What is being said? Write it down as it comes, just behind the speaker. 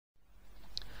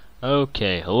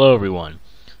Okay, hello everyone.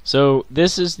 So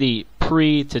this is the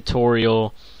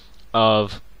pre-tutorial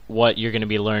of what you're going to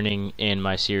be learning in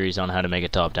my series on how to make a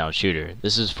top-down shooter.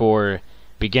 This is for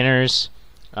beginners,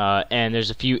 and there's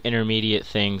a few intermediate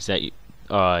things that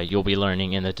you'll be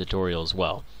learning in the tutorial as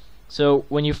well. So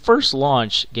when you first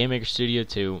launch GameMaker Studio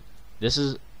 2, this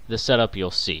is the setup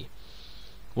you'll see.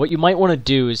 What you might want to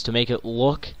do is to make it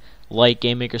look like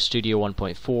GameMaker Studio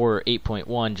 1.4 or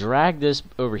 8.1, drag this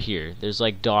over here. There's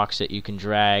like docks that you can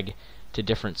drag to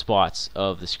different spots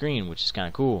of the screen, which is kind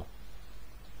of cool.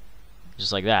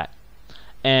 Just like that.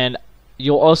 And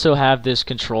you'll also have this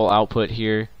control output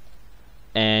here,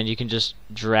 and you can just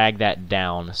drag that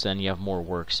down so then you have more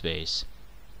workspace.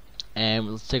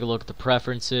 And let's take a look at the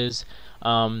preferences.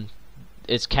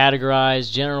 It's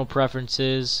categorized, general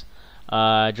preferences,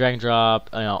 drag and drop,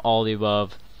 all the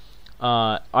above.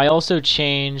 I also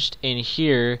changed in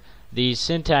here the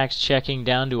syntax checking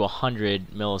down to 100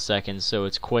 milliseconds so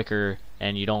it's quicker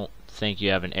and you don't think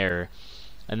you have an error.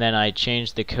 And then I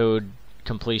changed the code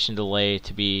completion delay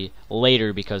to be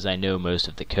later because I know most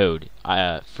of the code.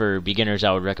 For beginners,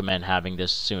 I would recommend having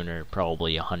this sooner,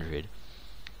 probably 100.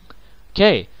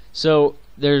 Okay, so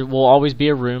there will always be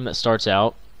a room that starts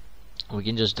out. We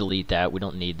can just delete that, we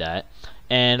don't need that.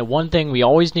 And one thing we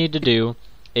always need to do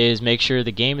is make sure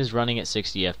the game is running at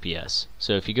 60 FPS.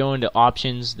 So if you go into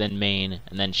options, then main,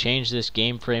 and then change this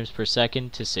game frames per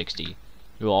second to 60,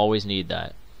 you will always need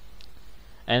that.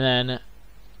 And then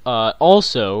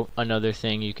also another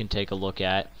thing you can take a look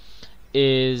at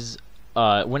is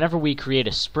whenever we create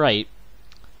a sprite,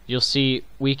 you'll see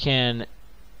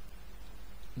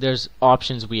there's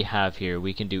options we have here.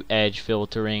 We can do edge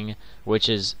filtering,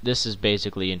 this is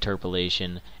basically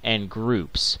interpolation, and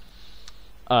groups.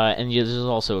 And there's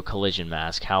also a collision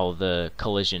mask, how the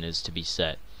collision is to be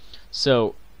set.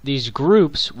 So these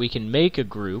groups, we can make a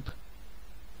group,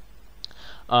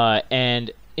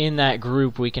 and in that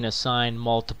group we can assign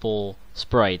multiple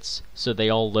sprites so they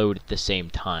all load at the same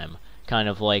time. Kind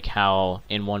of like how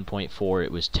in 1.4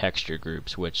 it was texture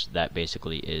groups, which that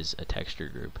basically is a texture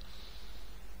group.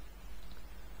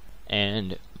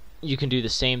 And you can do the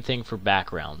same thing for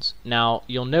backgrounds. Now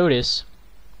you'll notice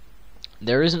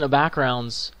there isn't a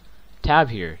backgrounds tab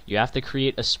here. You have to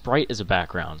create a sprite as a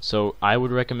background. So I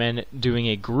would recommend doing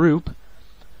a group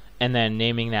and then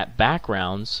naming that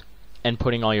backgrounds and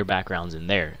putting all your backgrounds in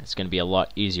there. It's going to be a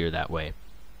lot easier that way.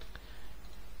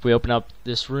 If we open up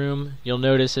this room, you'll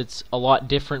notice it's a lot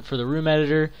different for the room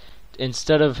editor.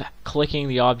 Instead of clicking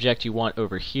the object you want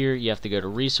over here, you have to go to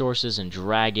resources and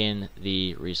drag in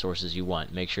the resources you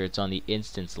want. Make sure it's on the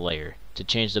instance layer. To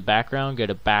change the background, go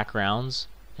to backgrounds,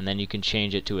 and then you can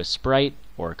change it to a sprite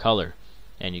or a color,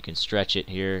 and you can stretch it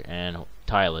here and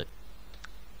tile it.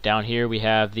 Down here we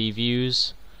have the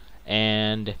views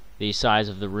and the size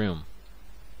of the room.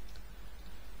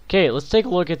 Okay, let's take a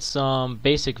look at some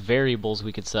basic variables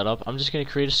we could set up. I'm just going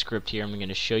to create a script here. I'm going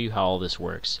to show you how all this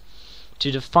works.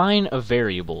 To define a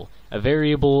variable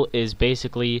is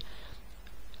basically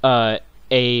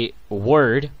a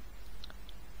word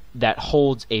that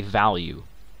holds a value.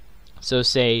 So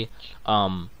say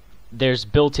there's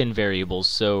built-in variables,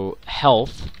 so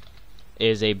health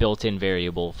is a built-in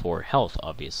variable for health,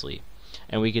 obviously.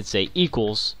 And we could say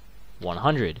equals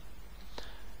 100.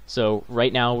 So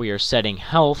right now we are setting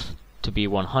health to be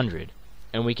 100.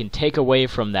 And we can take away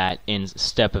from that in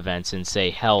step events and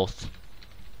say health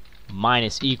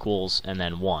minus equals and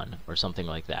then 1 or something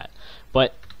like that.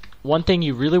 But one thing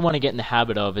you really want to get in the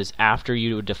habit of is after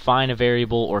you define a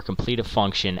variable or complete a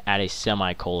function, add a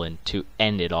semicolon to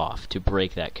end it off, to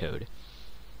break that code.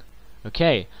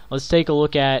 Okay, let's take a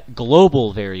look at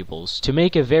global variables. To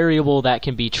make a variable that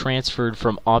can be transferred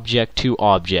from object to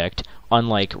object,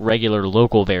 unlike regular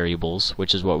local variables,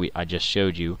 which is what I just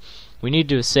showed you, we need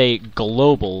to say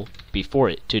global before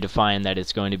it to define that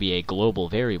it's going to be a global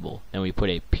variable. Then we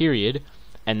put a period,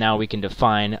 and now we can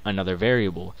define another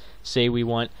variable. Say we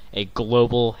want a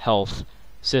global health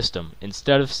system.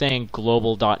 Instead of saying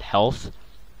global.health,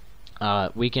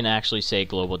 we can actually say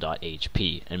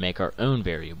global.hp and make our own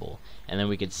variable. And then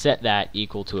we can set that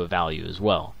equal to a value as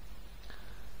well.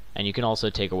 And you can also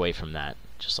take away from that,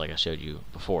 just like I showed you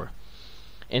before.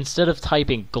 Instead of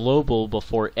typing global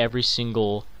before every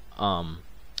single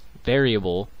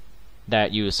variable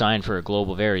that you assign for a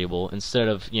global variable, instead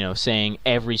of saying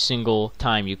every single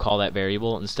time you call that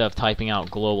variable, instead of typing out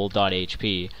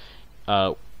global.hp,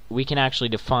 we can actually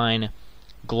define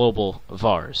global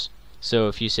vars. So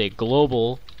if you say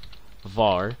global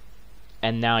var,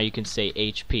 and now you can say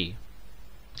HP,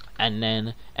 and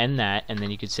then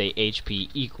you could say HP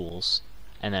equals,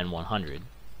 and then 100.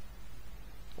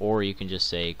 or you can just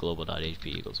say global.hp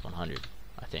equals 100,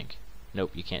 I think. Nope,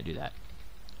 you can't do that.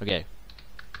 Okay,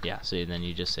 yeah, so then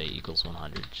you just say equals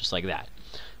 100, just like that.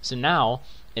 So now,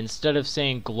 instead of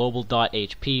saying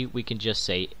global.hp, we can just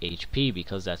say hp,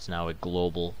 because that's now a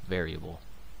global variable.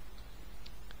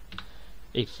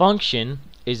 A function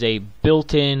is a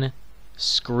built-in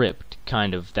script,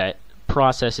 kind of, that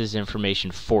processes information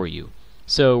for you.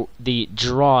 So the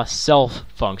draw self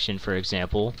function, for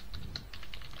example,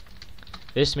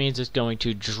 this means it's going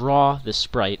to draw the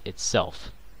sprite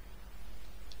itself.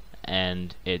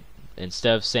 And it,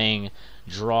 instead of saying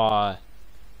draw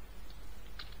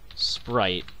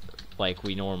sprite like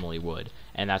we normally would,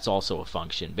 and that's also a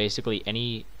function. Basically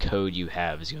any code you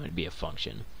have is going to be a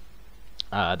function.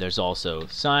 There's also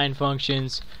sine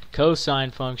functions,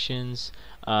 cosine functions,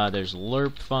 there's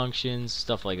lerp functions,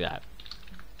 stuff like that.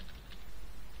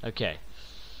 Okay.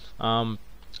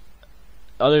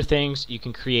 Other things, you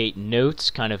can create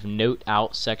notes, kind of note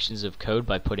out sections of code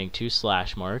by putting 2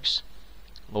 slash marks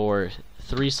or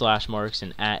 3 slash marks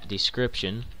and @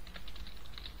 description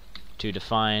to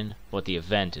define what the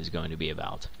event is going to be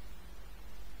about.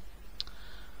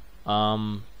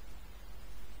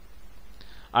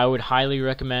 I would highly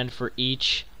recommend for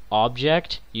each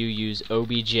object you use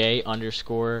obj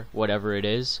underscore whatever it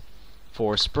is.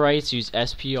 For sprites, use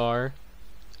SPR.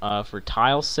 For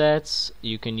tile sets,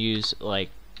 you can use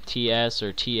like TS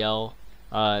or TL.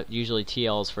 Usually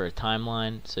TL is for a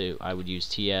timeline, so I would use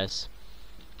TS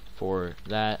for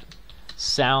that.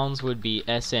 Sounds would be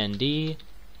SND.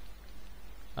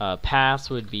 Paths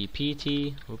would be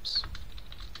PT. Oops.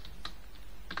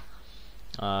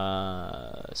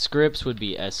 Scripts would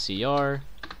be SCR.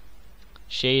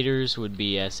 Shaders would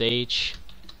be SH.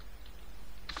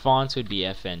 Fonts would be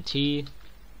FNT.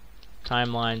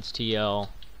 Timelines TL.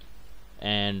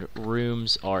 And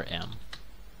rooms RM.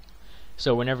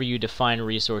 So whenever you define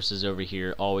resources over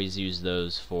here, always use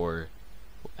those for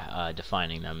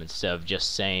defining them, instead of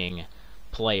just saying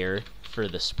player for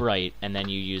the sprite and then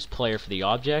you use player for the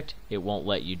object. It won't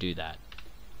let you do that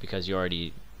because you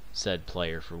already said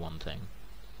player for one thing.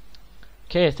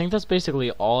 Okay, I think that's basically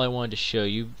all I wanted to show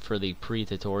you for the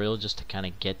pre-tutorial, just to kind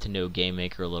of get to know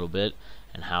GameMaker a little bit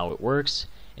and how it works.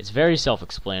 It's very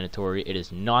self-explanatory. It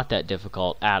is not that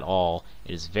difficult at all.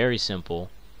 It is very simple,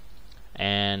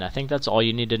 and I think that's all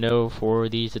you need to know for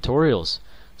the tutorials.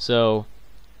 So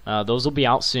those will be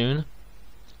out soon,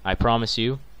 I promise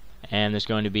you, and there's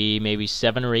going to be maybe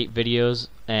 7 or 8 videos,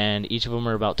 and each of them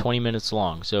are about 20 minutes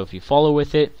long. So if you follow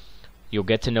with it, you'll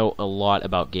get to know a lot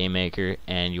about GameMaker,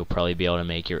 and you'll probably be able to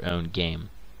make your own game.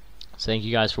 So thank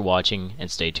you guys for watching, and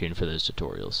stay tuned for those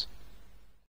tutorials.